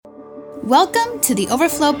Welcome to the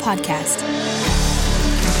Overflow Podcast.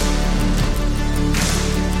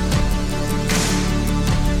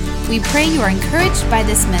 We pray you are encouraged by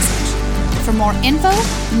this message. For more info,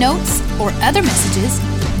 notes, or other messages,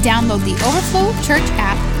 download the Overflow Church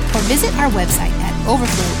app or visit our website at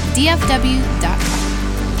overflowdfw.com.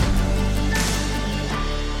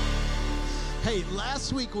 Hey,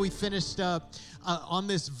 last week we finished up on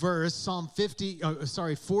this verse, Psalm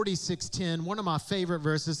 46:10, one of my favorite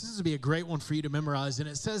verses. This would be a great one for you to memorize. And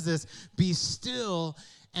it says this: "Be still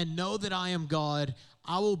and know that I am God.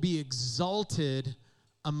 I will be exalted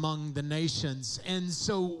among the nations." And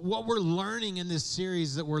so what we're learning in this series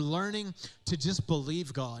is that we're learning to just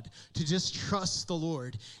believe God, to just trust the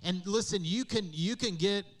Lord. And listen, you can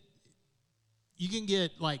get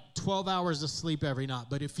like 12 hours of sleep every night,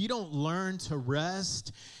 but if you don't learn to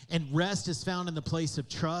rest, and rest is found in the place of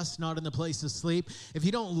trust, not in the place of sleep. If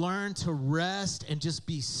you don't learn to rest and just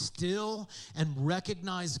be still and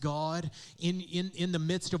recognize God in the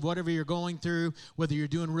midst of whatever you're going through, whether you're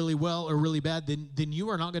doing really well or really bad, then you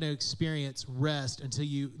are not going to experience rest until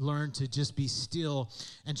you learn to just be still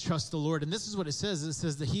and trust the Lord. And this is what it says. It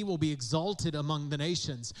says that He will be exalted among the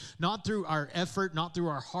nations, not through our effort, not through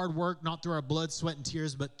our hard work, not through our blood, sweat, and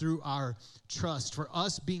tears, but through our trust. For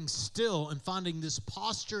us being still and finding this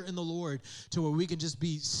posture in the Lord to where we can just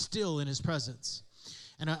be still in His presence.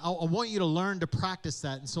 And I want you to learn to practice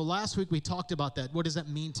that. And so last week we talked about that. What does that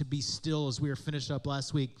mean to be still as we were finished up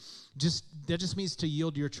last week? That just means to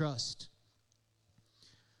yield your trust.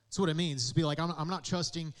 That's what it means. It's be like, I'm not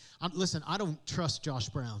trusting. Listen, I don't trust Josh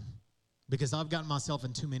Brown because I've gotten myself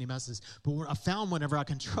in too many messes. But I found whenever I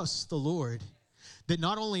can trust the Lord, that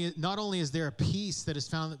not only is there a peace that is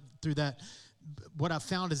found through that, what I've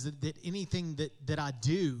found is that anything that I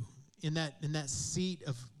do in that seat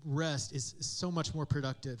of rest is so much more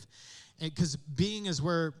productive. Because being is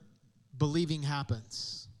where believing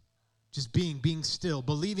happens. Just being still.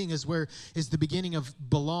 Believing is the beginning of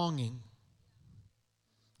belonging.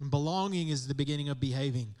 And belonging is the beginning of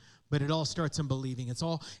behaving. But it all starts in believing. It's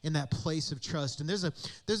all in that place of trust. And there's a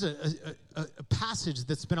passage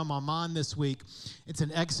that's been on my mind this week. It's in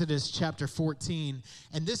Exodus chapter 14.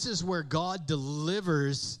 And this is where God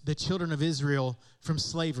delivers the children of Israel from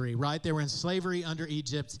slavery, right? They were in slavery under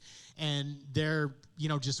Egypt. And they're,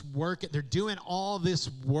 just working. They're doing all this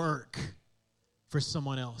work for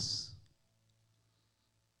someone else.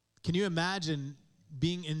 Can you imagine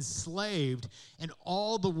being enslaved, and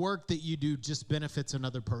all the work that you do just benefits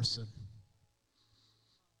another person?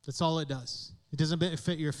 That's all it does. It doesn't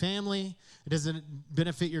benefit your family. It doesn't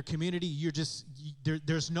benefit your community.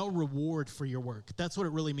 There's no reward for your work. That's what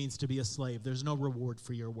it really means to be a slave. There's no reward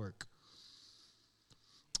for your work.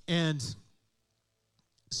 And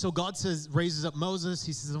so God raises up Moses.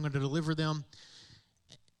 He says, I'm going to deliver them.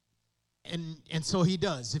 And so He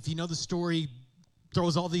does. If you know the story,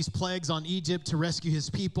 throws all these plagues on Egypt to rescue His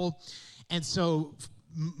people. And so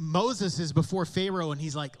Moses is before Pharaoh, and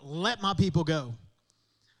he's like, let my people go.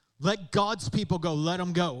 Let God's people go. Let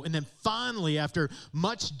them go. And then finally, after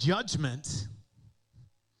much judgment,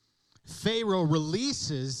 Pharaoh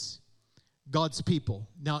releases God's people.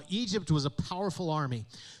 Now, Egypt was a powerful army.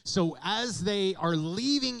 So as they are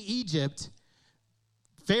leaving Egypt,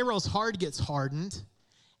 Pharaoh's heart gets hardened,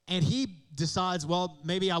 and he decides, well,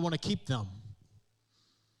 maybe I want to keep them.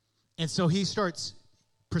 And so he starts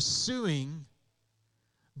pursuing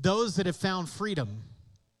those that have found freedom.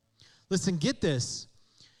 Listen, get this.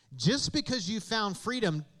 Just because you found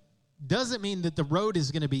freedom doesn't mean that the road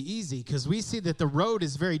is going to be easy, because we see that the road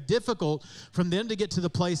is very difficult from them to get to the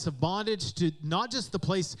place of bondage, to not just the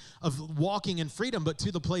place of walking in freedom, but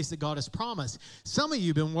to the place that God has promised. Some of you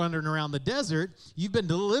have been wandering around the desert. You've been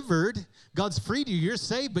delivered. God's freed you. You're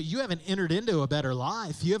saved, but you haven't entered into a better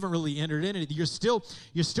life. You haven't really entered into it. You're still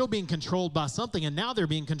being controlled by something, and now they're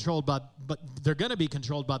being controlled but they're going to be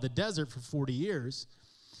controlled by the desert for 40 years.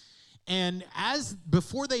 And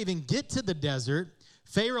before they even get to the desert,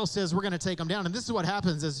 Pharaoh says, we're going to take them down. And this is what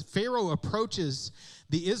happens. As Pharaoh approaches,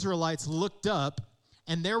 the Israelites looked up,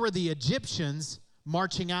 and there were the Egyptians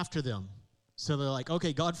marching after them. So they're like,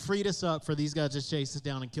 okay, God freed us up for these guys to chase us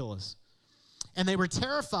down and kill us. And they were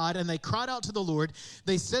terrified, and they cried out to the Lord.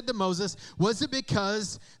 They said to Moses, was it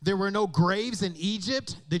because there were no graves in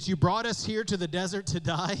Egypt that you brought us here to the desert to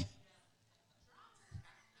die?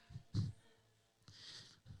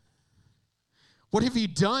 What have you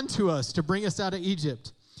done to us to bring us out of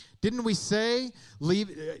Egypt? Didn't we say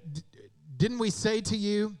to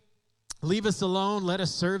you, leave us alone, let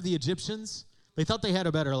us serve the Egyptians? They thought they had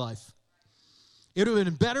a better life. It would have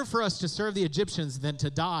been better for us to serve the Egyptians than to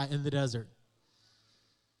die in the desert.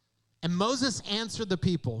 And Moses answered the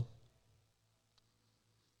people,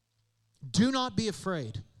 Do not be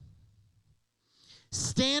afraid.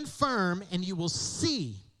 Stand firm and you will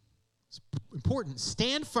see. It's important.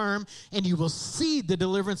 Stand firm and you will see the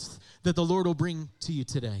deliverance that the Lord will bring to you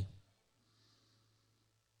today.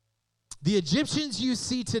 The Egyptians you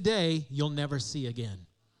see today, you'll never see again.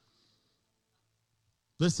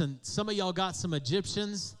 Listen, some of y'all got some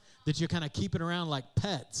Egyptians that you're kind of keeping around like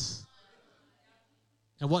pets.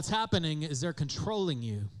 And what's happening is they're controlling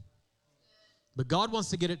you. But God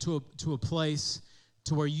wants to get it to a place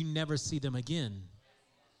to where you never see them again.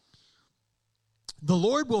 The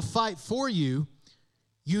Lord will fight for you.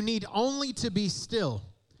 You need only to be still.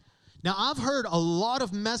 Now, I've heard a lot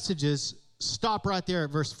of messages stop right there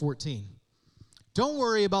at verse 14. Don't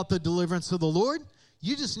worry about the deliverance of the Lord.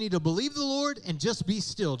 You just need to believe the Lord and just be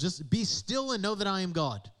still. Just be still and know that I am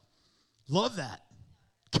God. Love that.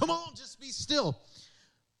 Come on, just be still.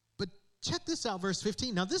 But check this out, verse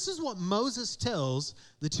 15. Now, this is what Moses tells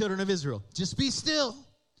the children of Israel. Just be still.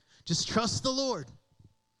 Just trust the Lord.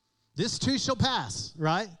 This too shall pass,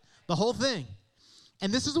 right? The whole thing.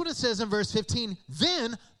 And this is what it says in verse 15.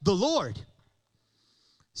 Then the Lord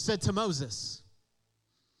said to Moses.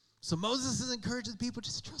 So Moses is encouraging the people,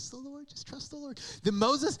 just trust the Lord, just trust the Lord. Then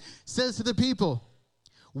Moses says to the people,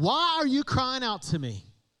 why are you crying out to me?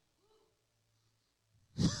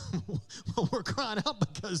 Well, we're crying out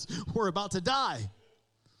because we're about to die.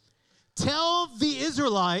 Tell the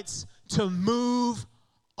Israelites to move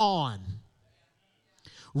on.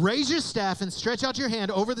 Raise your staff and stretch out your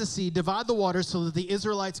hand over the sea, divide the water so that the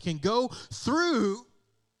Israelites can go through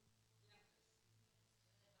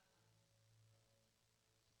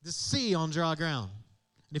the sea on dry ground.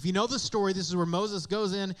 And if you know the story, this is where Moses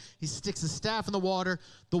goes in, he sticks his staff in the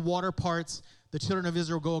water parts, the children of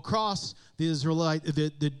Israel go across,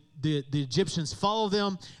 the Egyptians follow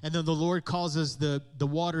them, and then the Lord causes the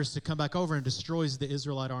waters to come back over and destroys the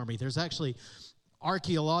Israelite army. There's actually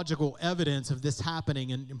archaeological evidence of this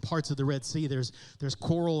happening in parts of the Red Sea. There's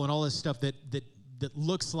coral and all this stuff that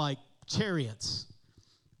looks like chariots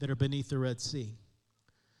that are beneath the Red Sea.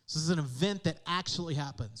 So this is an event that actually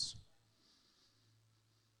happens.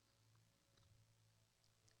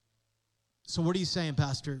 So what are you saying,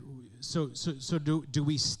 Pastor? So do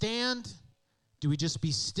we stand? Do we just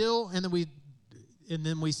be still and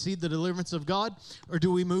then we see the deliverance of God, or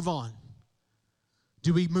do we move on?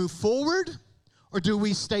 Do we move forward? Or do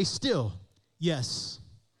we stay still? Yes.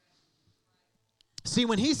 See,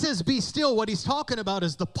 when he says be still, what he's talking about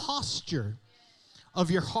is the posture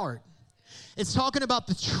of your heart. It's talking about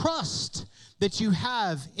the trust that you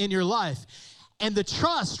have in your life. And the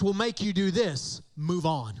trust will make you do this: move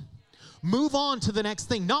on. Move on to the next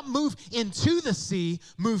thing. Not move into the sea,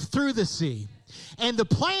 move through the sea. And the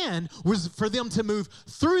plan was for them to move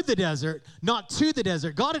through the desert, not to the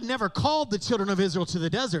desert. God had never called the children of Israel to the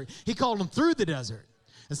desert. He called them through the desert.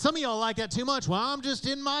 And some of y'all like that too much. Well, I'm just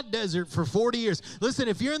in my desert for 40 years. Listen,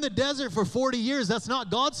 if you're in the desert for 40 years, that's not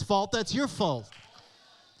God's fault. That's your fault.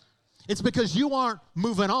 It's because you aren't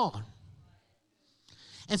moving on.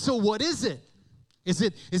 And so what is it? Is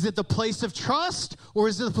it the place of trust, or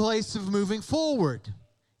is it the place of moving forward?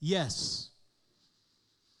 Yes.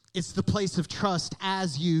 It's the place of trust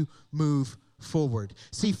as you move forward.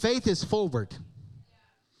 See, faith is forward.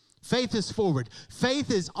 Faith is forward.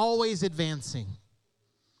 Faith is always advancing.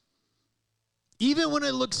 Even when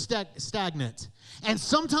it looks stagnant. And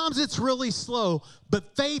sometimes it's really slow,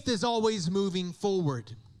 but faith is always moving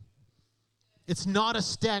forward. It's not a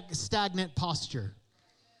stagnant posture.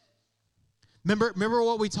 Remember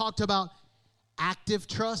what we talked about? Active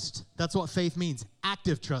trust. That's what faith means.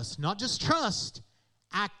 Active trust. Not just trust.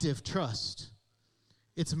 Active trust.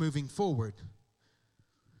 It's moving forward.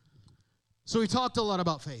 So we talked a lot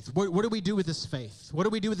about faith. What do we do with this faith? What do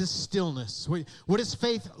we do with this stillness? What does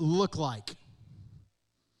faith look like?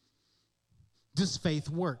 Does faith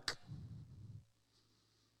work?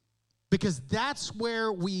 Because that's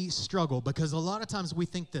where we struggle. Because a lot of times we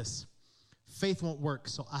think this: faith won't work,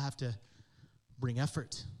 so I have to bring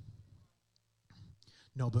effort.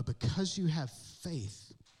 No, but because you have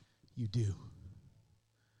faith, you do.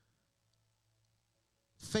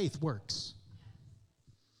 Faith works.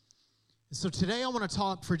 So today I want to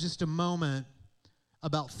talk for just a moment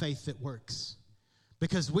about faith that works.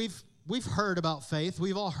 Because we've heard about faith.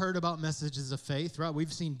 We've all heard about messages of faith, right?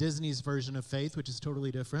 We've seen Disney's version of faith, which is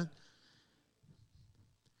totally different.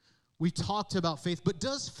 We talked about faith, but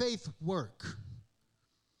does faith work?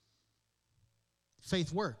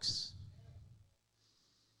 Faith works.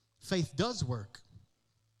 Faith does work.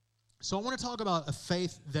 So I want to talk about a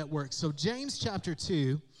faith that works. So James chapter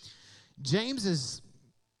 2, James is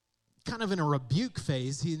kind of in a rebuke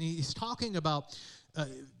phase. He's talking about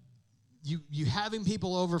you having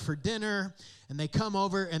people over for dinner, and they come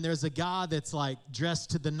over, and there's a guy that's like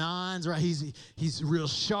dressed to the nines, right? He's real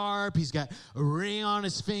sharp. He's got a ring on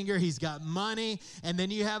his finger. He's got money. And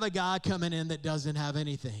then you have a guy coming in that doesn't have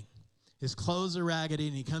anything. His clothes are raggedy,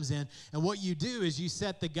 and he comes in. And what you do is you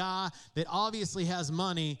set the guy that obviously has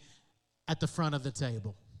money at the front of the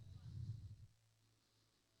table.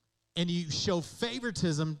 And you show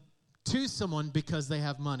favoritism to someone because they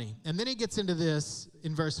have money. And then he gets into this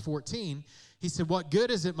in verse 14. He said, what good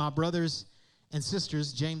is it, my brothers and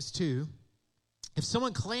sisters, James 2, if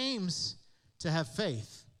someone claims to have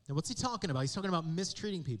faith? And what's he talking about? He's talking about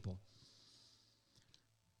mistreating people.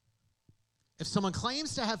 If someone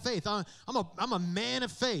claims to have faith, I'm a man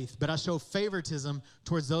of faith, but I show favoritism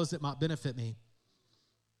towards those that might benefit me.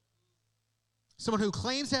 Someone who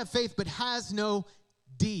claims to have faith but has no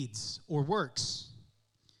deeds or works.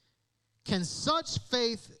 Can such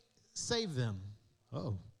faith save them?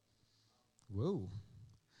 Oh, whoa.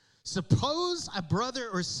 Suppose a brother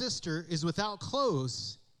or sister is without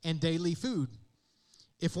clothes and daily food.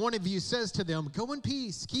 If one of you says to them, go in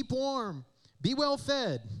peace, keep warm, be well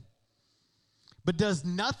fed, but does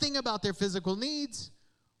nothing about their physical needs,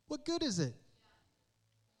 what good is it?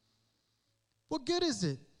 What good is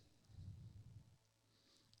it?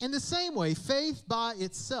 In the same way, faith by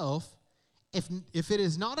itself, if it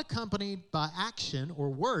is not accompanied by action or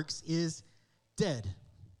works, is dead.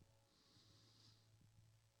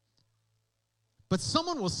 But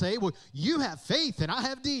someone will say, well, you have faith and I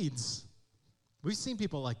have deeds. We've seen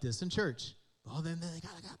people like this in church. Oh, then they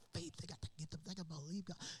got faith. They got to believe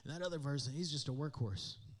God. And that other person, he's just a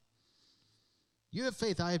workhorse. You have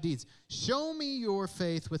faith, I have deeds. Show me your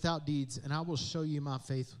faith without deeds, and I will show you my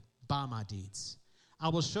faith by my deeds. I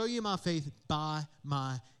will show you my faith by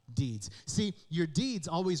my deeds. See, your deeds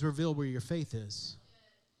always reveal where your faith is.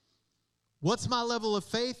 What's my level of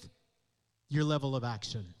faith? Your level of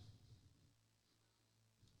action.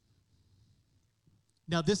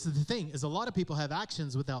 Now, this is the thing, is a lot of people have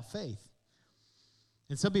actions without faith.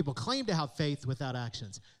 And some people claim to have faith without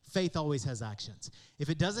actions. Faith always has actions. If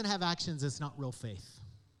it doesn't have actions, it's not real faith.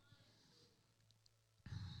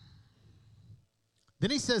 Then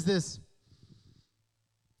he says this,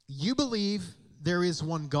 you believe there is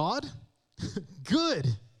one God? Good.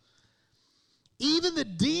 Even the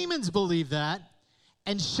demons believe that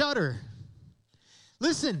and shudder.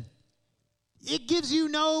 Listen, it gives you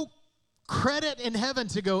no credit in heaven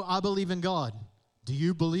to go, I believe in God. Do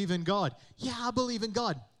you believe in God? Yeah, I believe in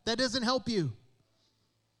God. That doesn't help you.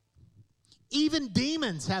 Even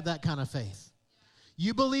demons have that kind of faith.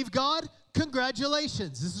 You believe God?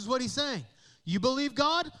 Congratulations. This is what he's saying. You believe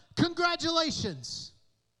God? Congratulations.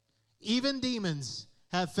 Even demons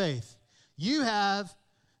have faith. You have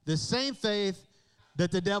the same faith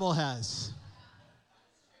that the devil has.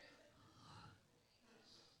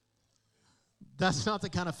 That's not the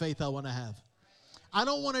kind of faith I want to have. I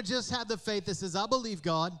don't want to just have the faith that says, I believe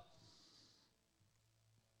God.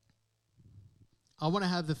 I want to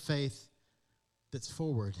have the faith that's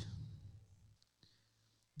forward.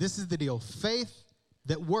 This is the deal. Faith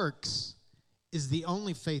that works is the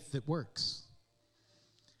only faith that works.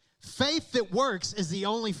 Faith that works is the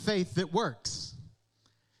only faith that works.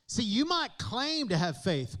 See, you might claim to have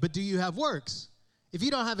faith, but do you have works? If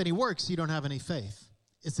you don't have any works, you don't have any faith.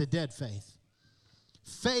 It's a dead faith.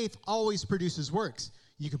 Faith always produces works.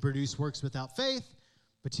 You can produce works without faith,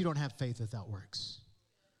 but you don't have faith without works.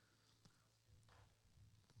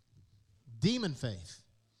 Demon faith.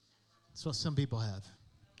 That's what some people have.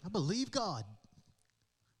 I believe God.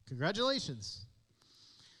 Congratulations.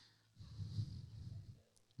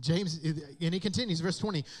 James, and he continues, verse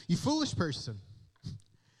 20. You foolish person.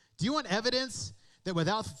 Do you want evidence that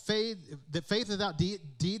without faith, that faith without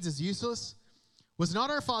deeds is useless? Was not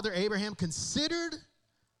our father Abraham considered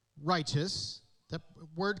righteous? That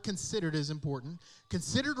word considered is important.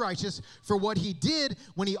 Considered righteous for what he did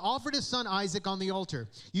when he offered his son Isaac on the altar.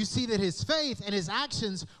 You see that his faith and his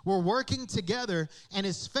actions were working together, and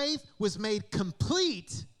his faith was made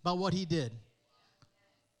complete by what he did.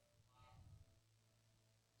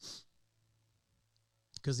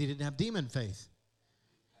 Because he didn't have demon faith.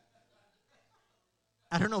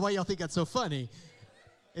 I don't know why y'all think that's so funny.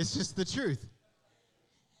 It's just the truth.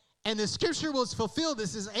 And the scripture was fulfilled.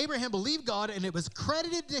 This is Abraham believed God, and it was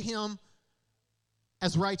credited to him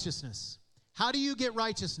as righteousness. How do you get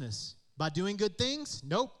righteousness? By doing good things?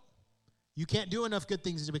 Nope. You can't do enough good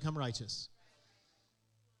things to become righteous.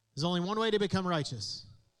 There's only one way to become righteous.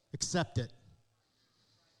 Accept it.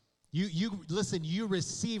 You listen, you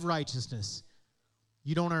receive righteousness.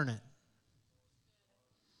 You don't earn it.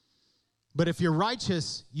 But if you're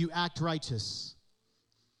righteous, you act righteous.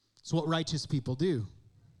 It's what righteous people do.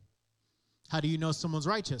 How do you know someone's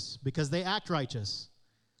righteous? Because they act righteous.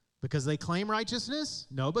 Because they claim righteousness?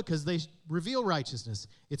 No, because they reveal righteousness.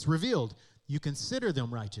 It's revealed. You consider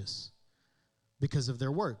them righteous because of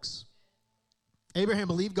their works. Abraham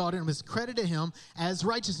believed God and was credited to him as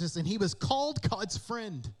righteousness, and he was called God's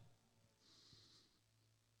friend.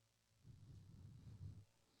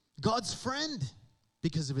 God's friend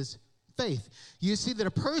because of his faith. You see that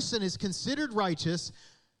a person is considered righteous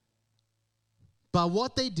by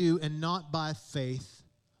what they do and not by faith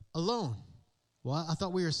alone. Well, I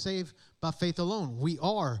thought we were saved by faith alone. We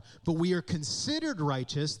are, but we are considered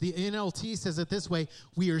righteous. The NLT says it this way: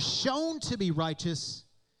 we are shown to be righteous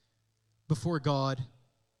before God,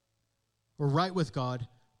 or right with God,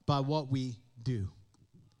 by what we do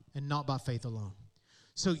and not by faith alone.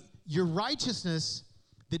 So your righteousness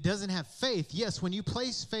that doesn't have faith, yes, when you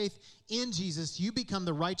place faith in Jesus, you become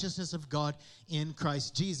the righteousness of God in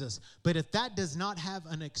Christ Jesus. But if that does not have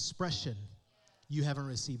an expression, you haven't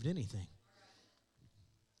received anything.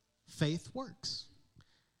 Faith works.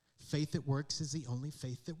 Faith that works is the only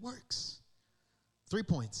faith that works. 3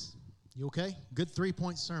 points. You okay? Good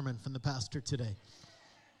 3-point sermon from the pastor today.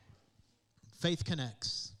 Faith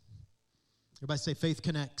connects. Everybody say faith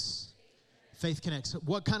connects. Faith connects.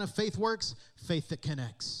 What kind of faith works? Faith that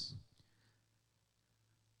connects.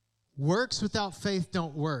 Works without faith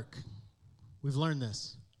don't work. We've learned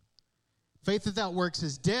this. Faith without works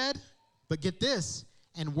is dead, but get this,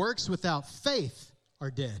 and works without faith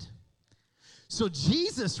are dead. So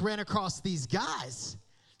Jesus ran across these guys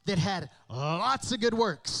that had lots of good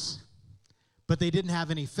works, but they didn't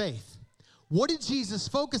have any faith. What did Jesus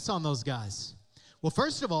focus on those guys? Well,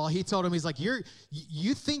 first of all, he told him, he's like,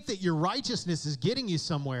 you think that your righteousness is getting you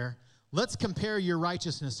somewhere. Let's compare your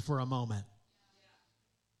righteousness for a moment.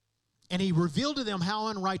 And he revealed to them how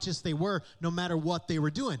unrighteous they were no matter what they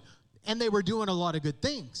were doing. And they were doing a lot of good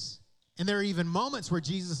things. And there are even moments where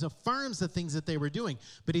Jesus affirms the things that they were doing.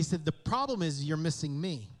 But he said, the problem is you're missing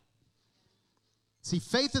me. See,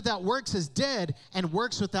 faith without works is dead, and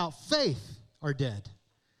works without faith are dead.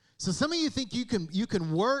 So some of you think you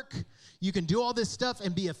can work, you can do all this stuff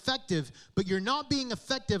and be effective, but you're not being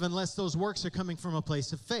effective unless those works are coming from a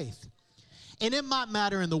place of faith. And it might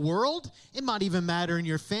matter in the world, it might even matter in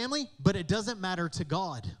your family, but it doesn't matter to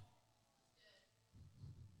God.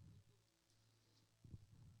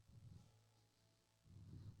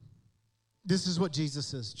 This is what Jesus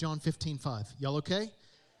says, John 15:5. Y'all okay?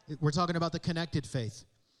 We're talking about the connected faith.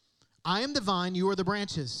 I am the vine, you are the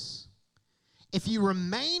branches. If you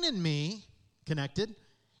remain in me, connected,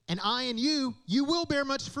 and I in you, you will bear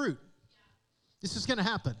much fruit. This is going to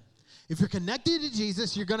happen. If you're connected to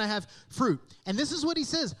Jesus, you're going to have fruit. And this is what he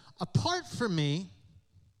says, apart from me,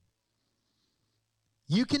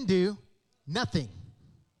 you can do nothing.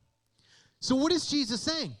 So what is Jesus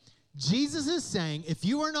saying? Jesus is saying, if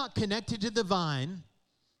you are not connected to the vine,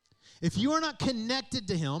 if you are not connected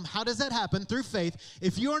to him, how does that happen? Through faith.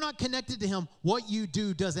 If you are not connected to him, what you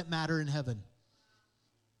do doesn't matter in heaven.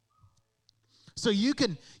 So you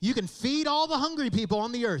can feed all the hungry people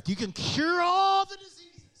on the earth. You can cure all the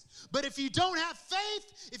diseases. But if you don't have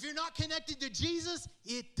faith, if you're not connected to Jesus,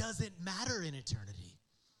 it doesn't matter in eternity.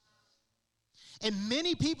 And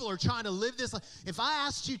many people are trying to live this life. If I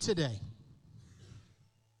asked you today,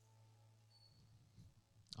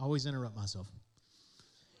 I always interrupt myself.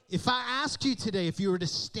 If I asked you today, if you were to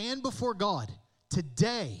stand before God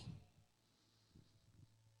today,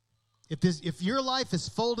 if your life is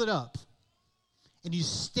folded up, and you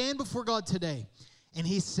stand before God today, and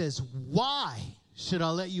he says, why should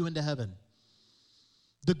I let you into heaven?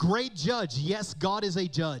 The great judge, yes, God is a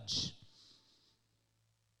judge.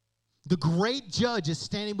 The great judge is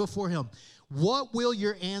standing before him. What will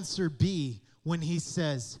your answer be when he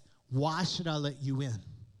says, why should I let you in?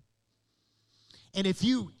 And if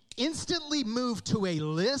you instantly move to a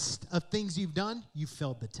list of things you've done, you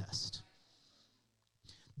failed the test.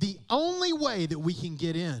 The only way that we can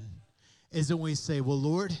get in is when we say, well,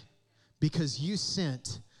 Lord, because you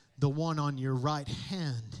sent the one on your right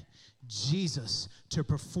hand, Jesus, to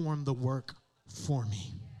perform the work for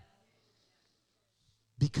me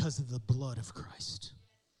because of the blood of Christ.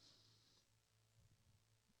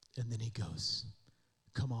 And then he goes,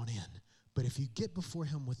 come on in. But if you get before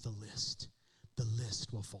him with the list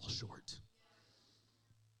will fall short.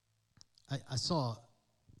 I saw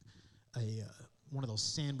one of those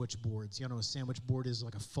sandwich boards. You know what a sandwich board is?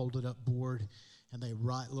 Like a folded up board, and they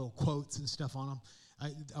write little quotes and stuff on them.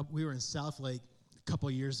 We were in Southlake a couple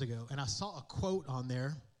of years ago, and I saw a quote on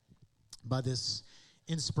there by this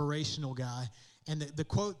inspirational guy, And the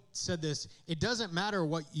quote said this: it doesn't matter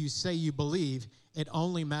what you say you believe, it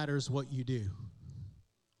only matters what you do.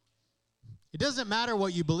 It doesn't matter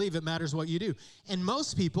what you believe, it matters what you do. And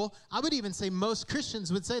most people, I would even say most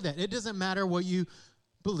Christians would say that. It doesn't matter what you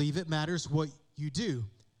believe, it matters what you do.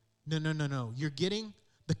 No. You're getting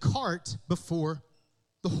the cart before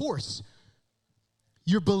the horse.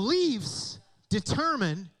 Your beliefs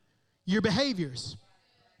determine your behaviors.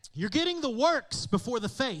 You're getting the works before the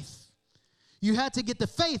faith. You had to get the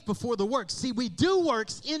faith before the works. See, we do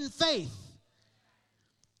works in faith.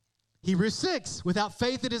 Hebrews 6, without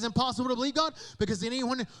faith it is impossible to believe God, because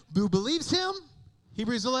anyone who believes him,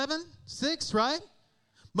 Hebrews 11, 6, right,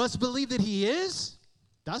 must believe that he is,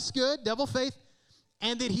 that's good, double faith,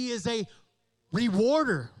 and that he is a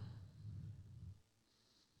rewarder.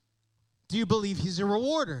 Do you believe he's a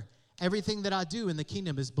rewarder? Everything that I do in the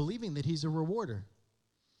kingdom is believing that he's a rewarder.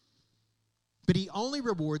 But he only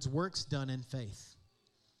rewards works done in faith.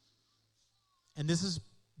 And this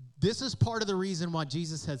is part of the reason why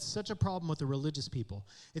Jesus had such a problem with the religious people.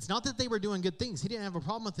 It's not that they were doing good things. He didn't have a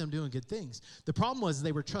problem with them doing good things. The problem was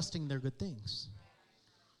they were trusting their good things.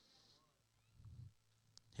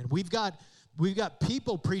 And we've got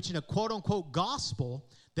people preaching a quote-unquote gospel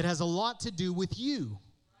that has a lot to do with you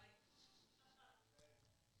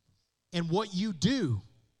and what you do.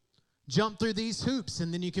 Jump through these hoops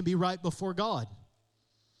and then you can be right before God.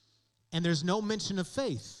 And there's no mention of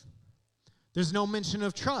faith. There's no mention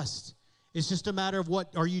of trust. It's just a matter of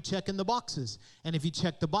what are you checking the boxes. And if you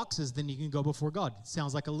check the boxes, then you can go before God. It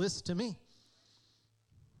sounds like a list to me.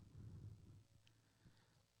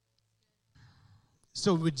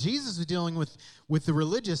 So what Jesus was dealing with the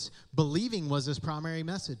religious, believing was his primary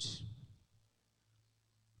message.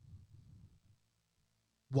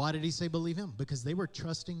 Why did he say believe him? Because they were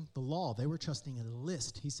trusting the law. They were trusting a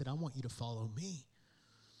list. He said, I want you to follow me.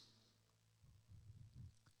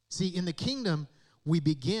 See, in the kingdom, we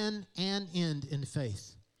begin and end in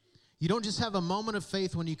faith. You don't just have a moment of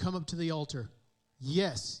faith when you come up to the altar.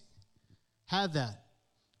 Yes, have that.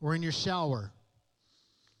 Or in your shower.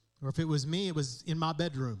 Or if it was me, it was in my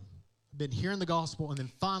bedroom. I've been hearing the gospel, and then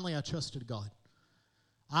finally I trusted God.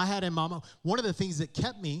 I had in my mind, one of the things that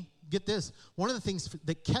kept me, get this, one of the things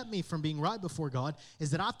that kept me from being right before God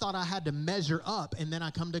is that I thought I had to measure up, and then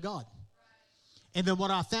I come to God. And then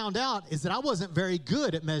what I found out is that I wasn't very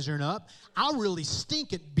good at measuring up. I really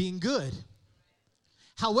stink at being good.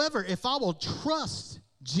 However, if I will trust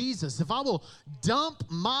Jesus, if I will dump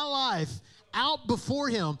my life out before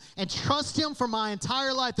him and trust him for my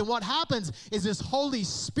entire life, then what happens is this Holy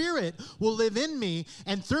Spirit will live in me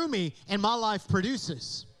and through me, and my life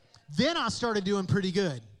produces. Then I started doing pretty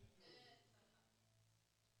good.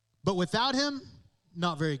 But without him,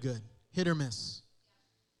 not very good. Hit or miss.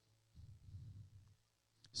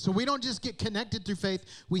 So we don't just get connected through faith,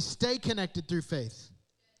 we stay connected through faith.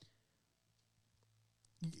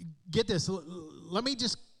 Get this, let me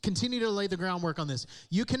just continue to lay the groundwork on this.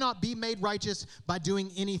 You cannot be made righteous by doing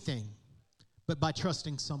anything, but by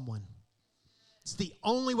trusting someone. It's the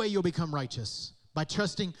only way you'll become righteous, by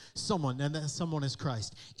trusting someone, and that someone is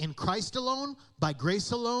Christ. In Christ alone, by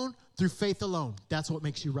grace alone, through faith alone. That's what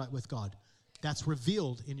makes you right with God. That's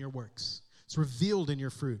revealed in your works. It's revealed in your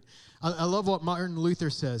fruit. I love what Martin Luther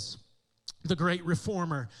says, the great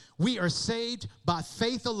reformer. We are saved by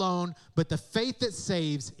faith alone, but the faith that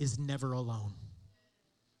saves is never alone.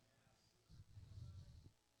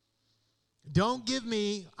 Don't give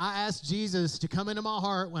me, I asked Jesus to come into my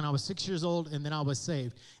heart when I was 6 years old and then I was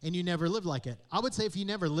saved, and you never lived like it. I would say if you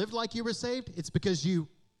never lived like you were saved, it's because you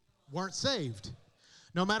weren't saved.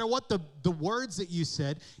 No matter what the words that you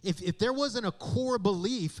said, if there wasn't a core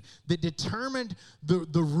belief that determined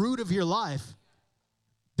the root of your life,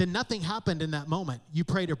 then nothing happened in that moment. You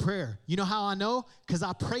prayed a prayer. You know how I know? Because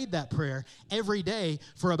I prayed that prayer every day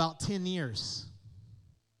for about 10 years.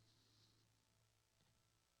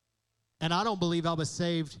 And I don't believe I was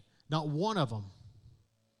saved, not one of them,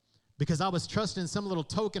 because I was trusting some little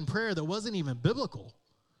token prayer that wasn't even biblical.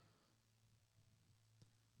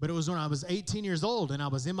 But it was when I was 18 years old and I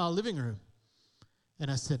was in my living room. And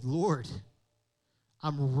I said, Lord,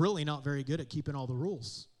 I'm really not very good at keeping all the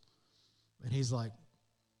rules. And he's like,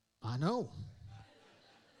 I know.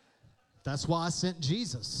 That's why I sent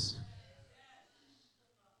Jesus.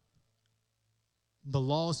 The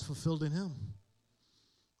law is fulfilled in him.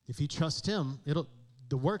 If you trust him,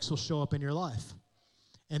 the works will show up in your life.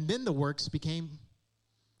 And then the works became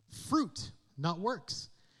fruit, not works.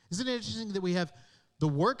 Isn't it interesting that we have the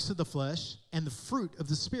works of the flesh and the fruit of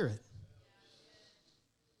the Spirit?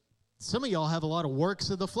 Some of y'all have a lot of works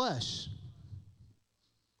of the flesh.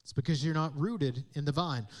 It's because you're not rooted in the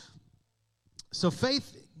vine. So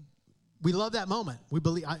faith, we love that moment. We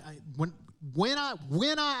believe when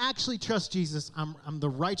I actually trust Jesus, I'm the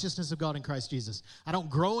righteousness of God in Christ Jesus. I don't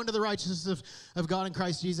grow into the righteousness of God in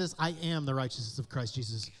Christ Jesus. I am the righteousness of Christ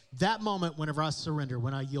Jesus. That moment, whenever I surrender,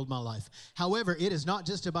 when I yield my life. However, it is not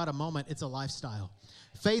just about a moment, it's a lifestyle.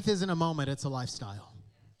 Faith isn't a moment, it's a lifestyle.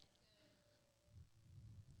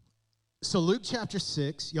 So Luke chapter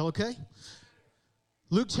 6, y'all okay?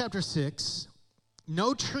 Luke chapter 6,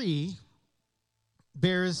 no tree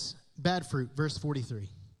bears bad fruit, verse 43.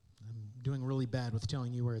 I'm doing really bad with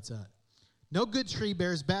telling you where it's at. No good tree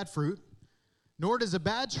bears bad fruit, nor does a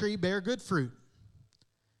bad tree bear good fruit.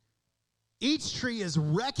 Each tree is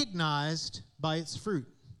recognized by its fruit.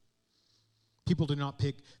 People do not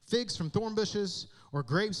pick figs from thorn bushes or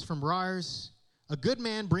grapes from briars. A good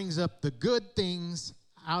man brings up the good things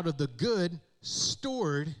out of the good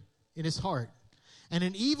stored in his heart. And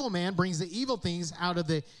an evil man brings the evil things out of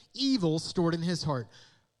the evil stored in his heart.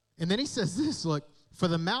 And then he says this, look, for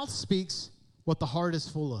the mouth speaks what the heart is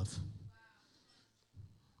full of.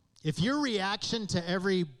 If your reaction to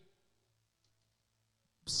every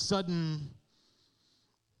sudden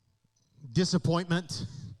disappointment,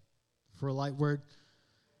 for a light word,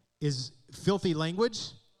 is filthy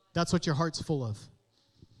language, that's what your heart's full of.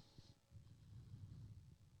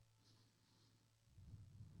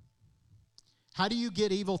 How do you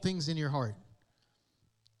get evil things in your heart?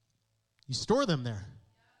 You store them there.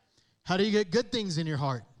 How do you get good things in your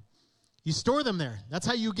heart? You store them there. That's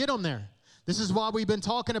how you get them there. This is why we've been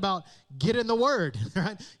talking about get in the Word,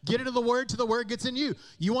 right? Get into the Word till the Word gets in you.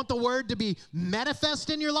 You want the Word to be manifest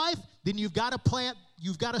in your life? Then you've got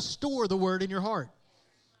to store the Word in your heart.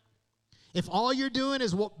 If all you're doing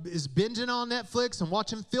is binging on Netflix and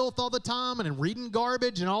watching filth all the time and reading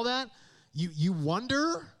garbage and all that, you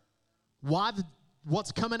wonder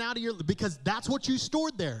what's coming out of because that's what you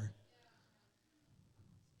stored there.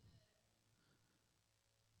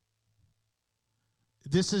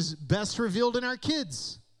 This is best revealed in our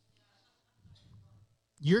kids.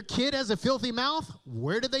 Your kid has a filthy mouth.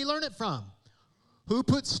 Where did they learn it from? Who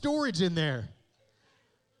put storage in there?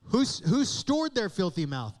 Who stored their filthy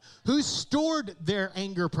mouth? Who stored their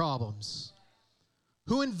anger problems?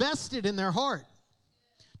 Who invested in their heart?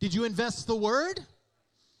 Did you invest the word?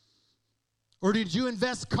 Or did you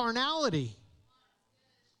invest carnality?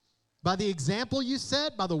 By the example you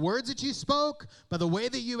set, by the words that you spoke, by the way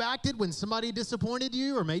that you acted when somebody disappointed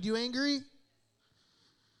you or made you angry?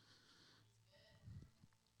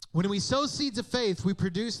 When we sow seeds of faith, we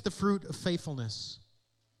produce the fruit of faithfulness.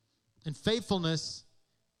 And faithfulness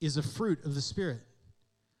is a fruit of the Spirit.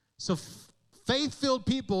 So faith-filled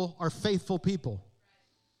people are faithful people.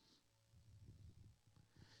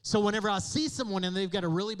 So whenever I see someone and they've got a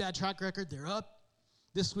really bad track record, they're up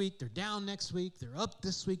this week, they're down next week, they're up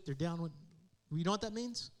this week, they're down. You know what that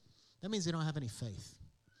means? That means they don't have any faith.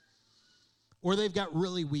 Or they've got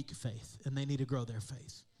really weak faith and they need to grow their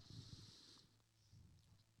faith.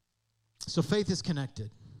 So faith is connected.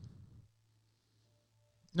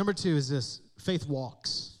 Number 2 is this, faith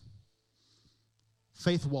walks.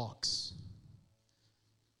 Faith walks.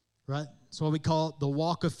 Right? That's what we call the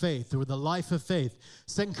walk of faith or the life of faith.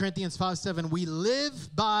 2 Corinthians 5:7, we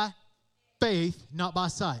live by faith, not by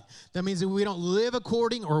sight. That means that we don't live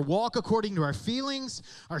according or walk according to our feelings,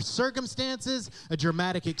 our circumstances, a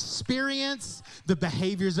dramatic experience, the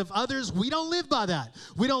behaviors of others. We don't live by that.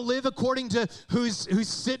 We don't live according to who's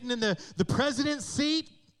sitting in the president's seat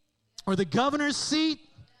or the governor's seat.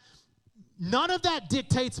 None of that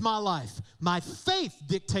dictates my life. My faith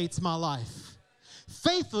dictates my life.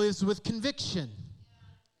 Faith lives with conviction.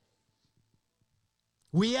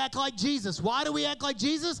 We act like Jesus. Why do we act like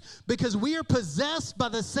Jesus? Because we are possessed by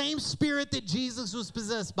the same Spirit that Jesus was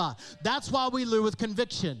possessed by. That's why we live with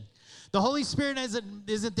conviction. The Holy Spirit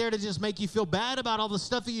isn't there to just make you feel bad about all the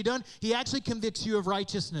stuff that you've done. He actually convicts you of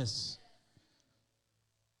righteousness.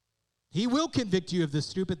 He will convict you of the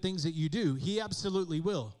stupid things that you do. He absolutely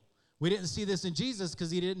will. We didn't see this in Jesus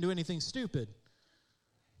because he didn't do anything stupid.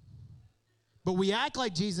 But we act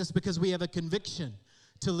like Jesus because we have a conviction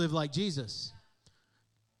to live like Jesus.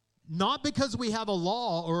 Not because we have a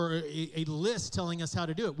law or a list telling us how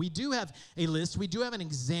to do it. We do have a list. We do have an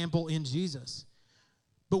example in Jesus.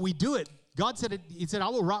 But we do it. God said it. He said, I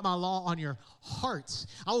will write my law on your hearts.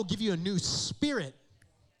 I will give you a new spirit.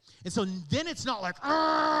 And so then it's not like,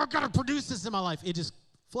 I've got to produce this in my life. It just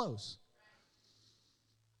flows.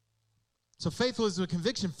 So faith lives with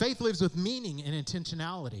conviction. Faith lives with meaning and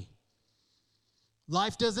intentionality.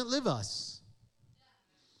 Life doesn't live us.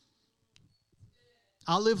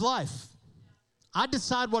 I live life. I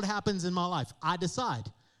decide what happens in my life. I decide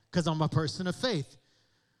because I'm a person of faith.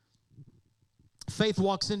 Faith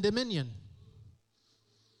walks in dominion.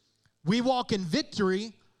 We walk in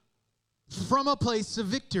victory from a place of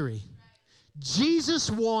victory.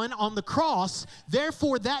 Jesus won on the cross,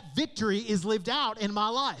 therefore that victory is lived out in my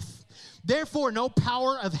life. Therefore, no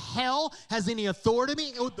power of hell has any authority.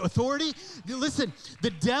 Listen,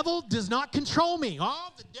 the devil does not control me. Oh,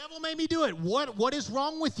 the devil made me do it. What is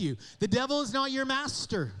wrong with you? The devil is not your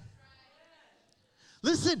master.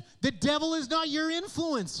 Listen, the devil is not your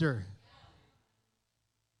influencer.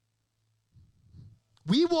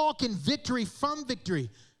 We walk in victory from victory.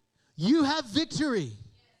 You have victory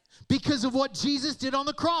because of what Jesus did on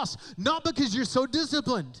the cross, not because you're so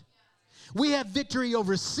disciplined. We have victory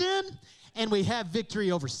over sin, and we have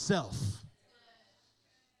victory over self.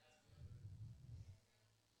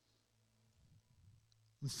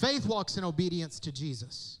 And faith walks in obedience to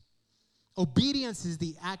Jesus. Obedience is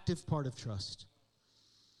the active part of trust.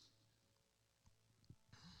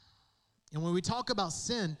 And when we talk about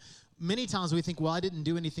sin, many times we think, well, I didn't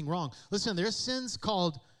do anything wrong. Listen, there's sins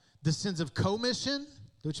called the sins of commission,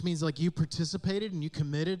 which means like you participated and you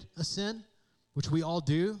committed a sin, which we all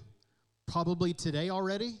do, probably today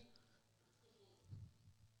already.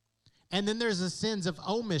 And then there's the sins of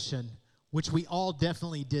omission, which we all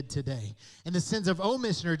definitely did today. And the sins of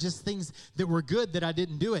omission are just things that were good that I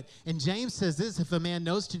didn't do it. And James says this, if a man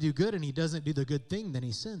knows to do good and he doesn't do the good thing, then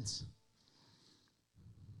he sins.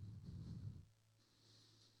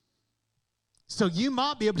 So you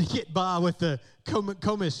might be able to get by with the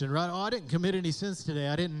commission, right? Oh, I didn't commit any sins today.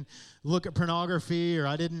 I didn't look at pornography, or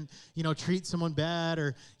I didn't, treat someone bad,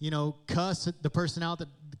 or, cuss at the person out that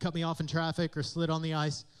cut me off in traffic or slid on the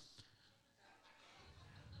ice.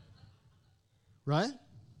 Right?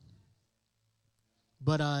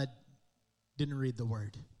 But I didn't read the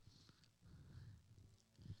word.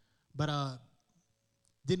 But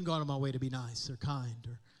didn't go out of my way to be nice or kind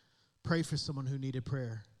or pray for someone who needed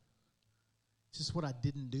prayer. It's just what I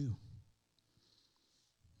didn't do.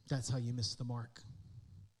 That's how you miss the mark.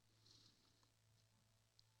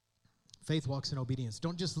 Faith walks in obedience.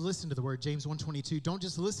 Don't just listen to the word. James 1:22. Don't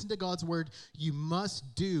just listen to God's word. You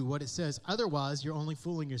must do what it says. Otherwise, you're only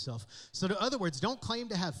fooling yourself. So in other words, don't claim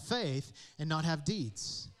to have faith and not have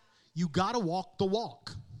deeds. You got to walk the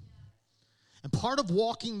walk. And part of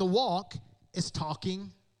walking the walk is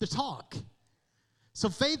talking the talk. So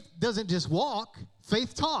faith doesn't just walk,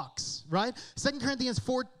 faith talks, right? 2 Corinthians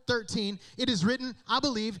 4:13, it is written, I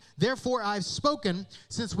believe, therefore I've spoken.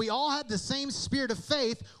 Since we all had the same spirit of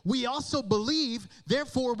faith, we also believe,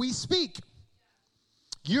 therefore we speak.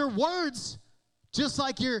 Your words, just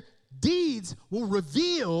like your deeds, will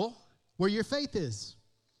reveal where your faith is.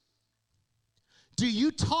 Do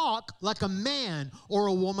you talk like a man or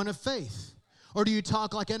a woman of faith? Or do you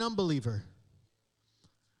talk like an unbeliever?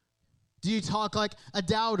 Do you talk like a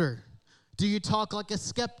doubter? Do you talk like a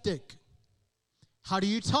skeptic? How do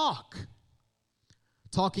you talk?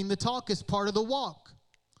 Talking the talk is part of the walk.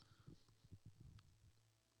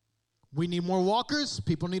 We need more walkers.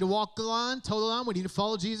 People need to walk the line, toe the line. We need to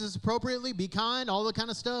follow Jesus appropriately, be kind, all that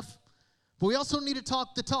kind of stuff. But we also need to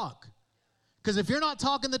talk the talk. Because if you're not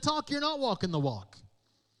talking the talk, you're not walking the walk.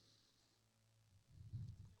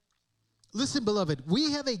 Listen, beloved,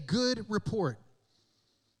 we have a good report.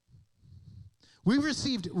 We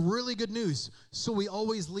received really good news, so we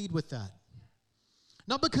always lead with that.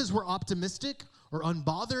 Not because we're optimistic or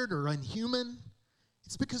unbothered or unhuman.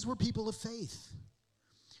 It's because we're people of faith.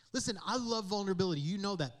 Listen, I love vulnerability. You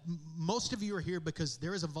know that. Most of you are here because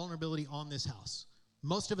there is a vulnerability on this house.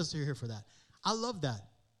 Most of us are here for that. I love that.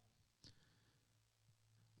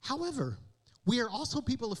 However, we are also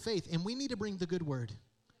people of faith, and we need to bring the good word.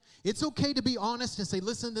 It's okay to be honest and say,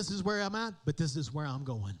 listen, this is where I'm at, but this is where I'm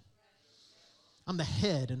going. I'm the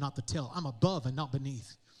head and not the tail. I'm above and not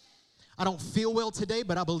beneath. I don't feel well today,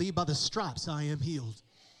 but I believe by the stripes I am healed.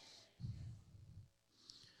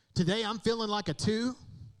 Today I'm feeling like a 2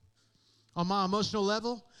 on my emotional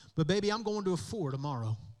level, but baby, I'm going to a 4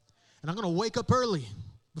 tomorrow. And I'm going to wake up early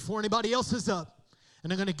before anybody else is up.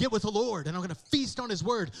 And I'm going to get with the Lord, and I'm going to feast on His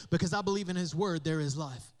word because I believe in His word there is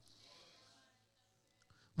life.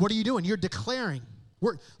 What are you doing? You're declaring.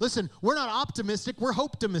 Listen, we're not optimistic, we're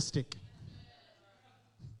hope-timistic.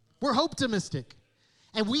 We're hope-timistic.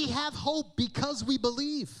 And we have hope because we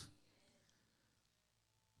believe.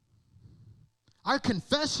 Our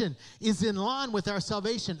confession is in line with our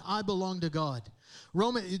salvation. I belong to God.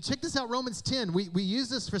 Check this out, Romans 10. We use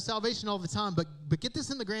this for salvation all the time, but get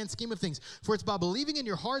this in the grand scheme of things. For it's by believing in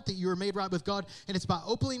your heart that you are made right with God, and it's by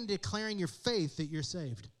openly declaring your faith that you're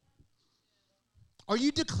saved. Are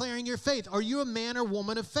you declaring your faith? Are you a man or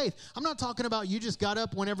woman of faith? I'm not talking about you just got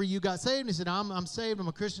up whenever you got saved and you said, I'm saved, I'm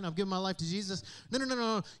a Christian, I've given my life to Jesus.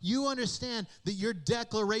 No. You understand that your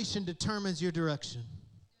declaration determines your direction.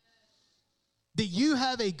 That you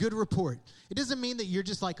have a good report. It doesn't mean that you're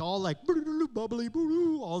just like all like bubbly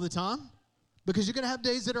all the time, because you're going to have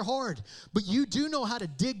days that are hard. But you do know how to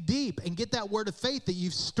dig deep and get that word of faith that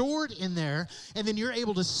you've stored in there, and then you're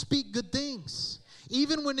able to speak good things,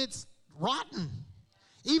 even when it's rotten.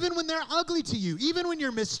 Even when they're ugly to you, even when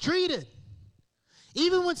you're mistreated,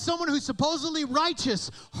 even when someone who's supposedly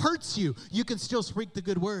righteous hurts you, you can still speak the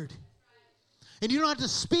good word. And you don't have to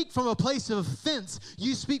speak from a place of offense.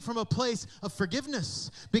 You speak from a place of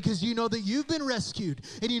forgiveness, because you know that you've been rescued,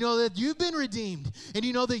 and you know that you've been redeemed, and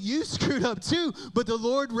you know that you screwed up too, but the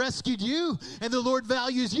Lord rescued you, and the Lord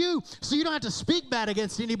values you. So you don't have to speak bad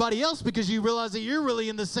against anybody else, because you realize that you're really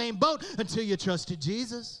in the same boat until you trusted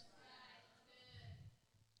Jesus.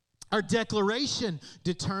 Our declaration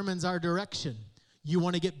determines our direction. You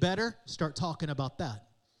want to get better? Start talking about that.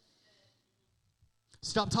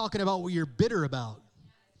 Stop talking about what you're bitter about.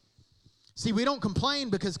 See, we don't complain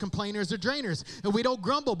because complainers are drainers. And we don't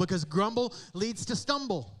grumble because grumble leads to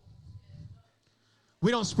stumble. We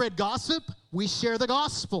don't spread gossip. We share the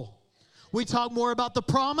gospel. We talk more about the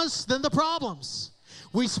promise than the problems.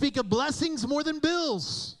 We speak of blessings more than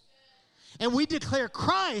bills. And we declare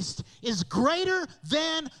Christ is greater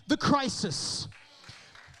than the crisis.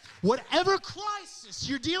 Whatever crisis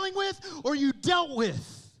you're dealing with or you dealt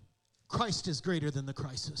with, Christ is greater than the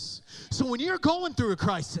crisis. So when you're going through a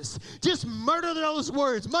crisis, just mutter those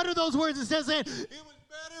words. Mutter those words instead of saying, it was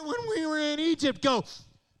better when we were in Egypt. Go,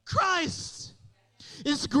 Christ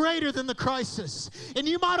is greater than the crisis. And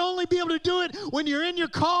you might only be able to do it when you're in your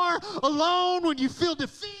car alone, when you feel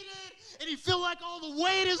defeated, and you feel like all the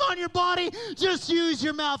weight is on your body. Just use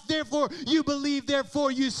your mouth. Therefore, you believe.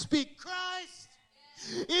 Therefore, you speak. Christ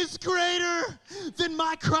is greater than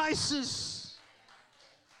my crisis.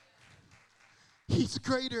 He's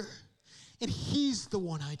greater, and He's the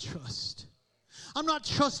one I trust. I'm not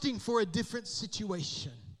trusting for a different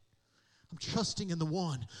situation. I'm trusting in the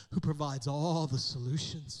one who provides all the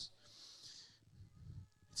solutions.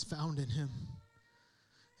 It's found in Him.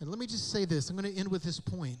 And let me just say this. I'm going to end with this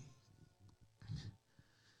point.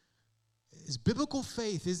 Is biblical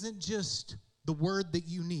faith isn't just the word that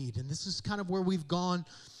you need. And this is kind of where we've gone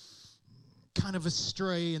kind of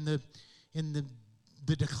astray in the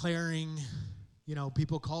declaring,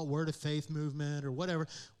 people call it word of faith movement or whatever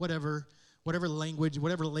language,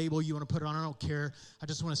 whatever label you want to put it on. I don't care. I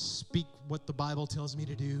just want to speak what the Bible tells me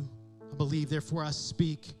to do. I believe, therefore I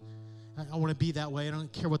speak. I want to be that way. I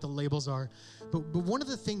don't care what the labels are. But one of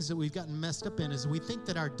the things that we've gotten messed up in is we think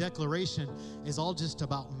that our declaration is all just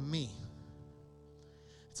about me.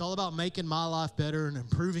 It's all about making my life better and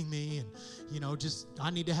improving me, and, I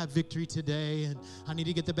need to have victory today, and I need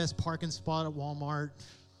to get the best parking spot at Walmart.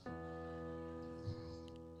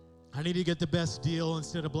 I need to get the best deal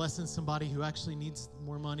instead of blessing somebody who actually needs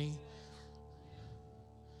more money.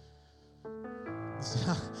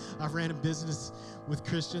 I've ran a business with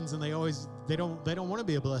Christians, and they don't want to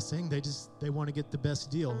be a blessing. They want to get the best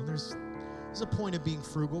deal. And there's a point of being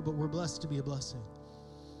frugal, but we're blessed to be a blessing.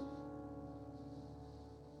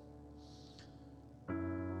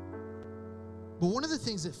 But one of the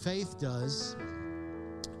things that faith does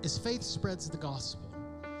is faith spreads the gospel.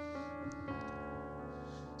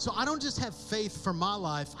 So I don't just have faith for my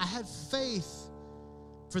life. I have faith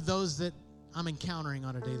for those that I'm encountering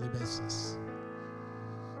on a daily basis.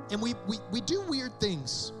 And we do weird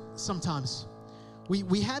things sometimes.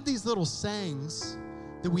 We had these little sayings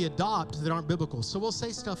that we adopt that aren't biblical. So we'll say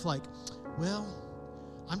stuff like, well,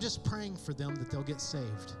 I'm just praying for them that they'll get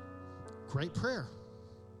saved. Great prayer.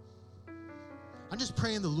 I'm just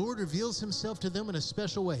praying the Lord reveals Himself to them in a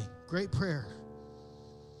special way. Great prayer.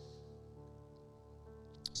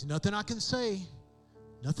 There's nothing I can say,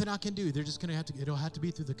 nothing I can do. They're just going to it'll have to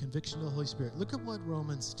be through the conviction of the Holy Spirit. Look at what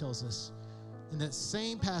Romans tells us in that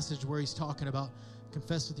same passage where he's talking about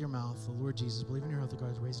confess with your mouth the Lord Jesus, believe in your heart that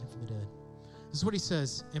God is raising Him from the dead. This is what he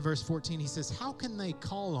says in verse 14. He says, how can they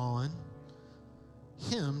call on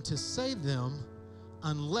Him to save them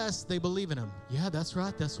unless they believe in Him? Yeah, that's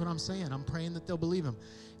right. That's what I'm saying. I'm praying that they'll believe Him.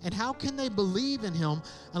 And how can they believe in Him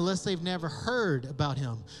unless they've never heard about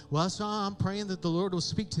Him? Well, so I'm praying that the Lord will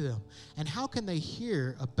speak to them. And how can they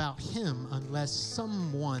hear about Him unless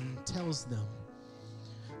someone tells them?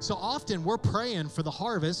 So often we're praying for the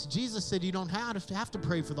harvest. Jesus said you don't have to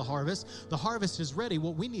pray for the harvest. The harvest is ready.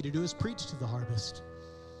 What we need to do is preach to the harvest.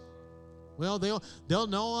 Well, they'll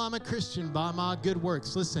know I'm a Christian by my good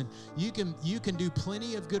works. Listen, you can do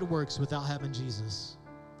plenty of good works without having Jesus.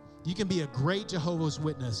 You can be a great Jehovah's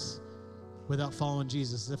Witness without following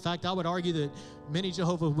Jesus. In fact, I would argue that many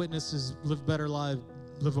Jehovah's Witnesses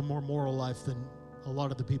live a more moral life than a lot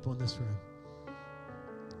of the people in this room.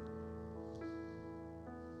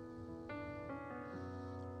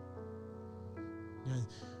 You know,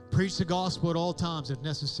 preach the gospel at all times. If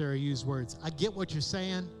necessary, use words. I get what you're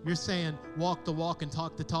saying. You're saying walk the walk and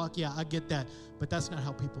talk the talk. Yeah, I get that. But that's not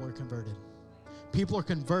how people are converted. People are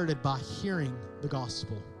converted by hearing the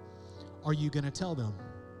gospel. Are you going to tell them?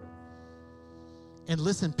 And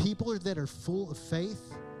listen, people that are full of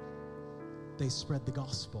faith, they spread the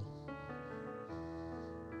gospel.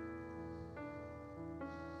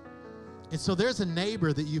 And so there's a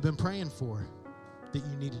neighbor that you've been praying for that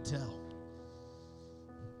you need to tell.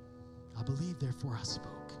 I believe, therefore I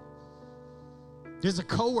spoke. There's a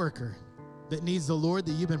coworker that needs the Lord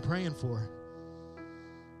that you've been praying for.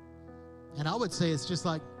 And I would say it's just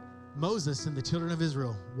like Moses and the children of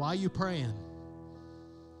Israel. Why are you praying?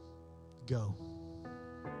 Go.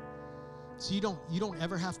 So you don't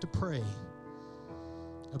ever have to pray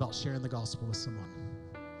about sharing the gospel with someone.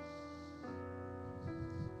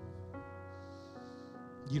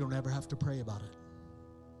 You don't ever have to pray about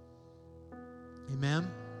it.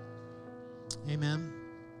 Amen. Amen.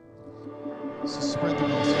 So spread the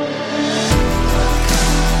gospel.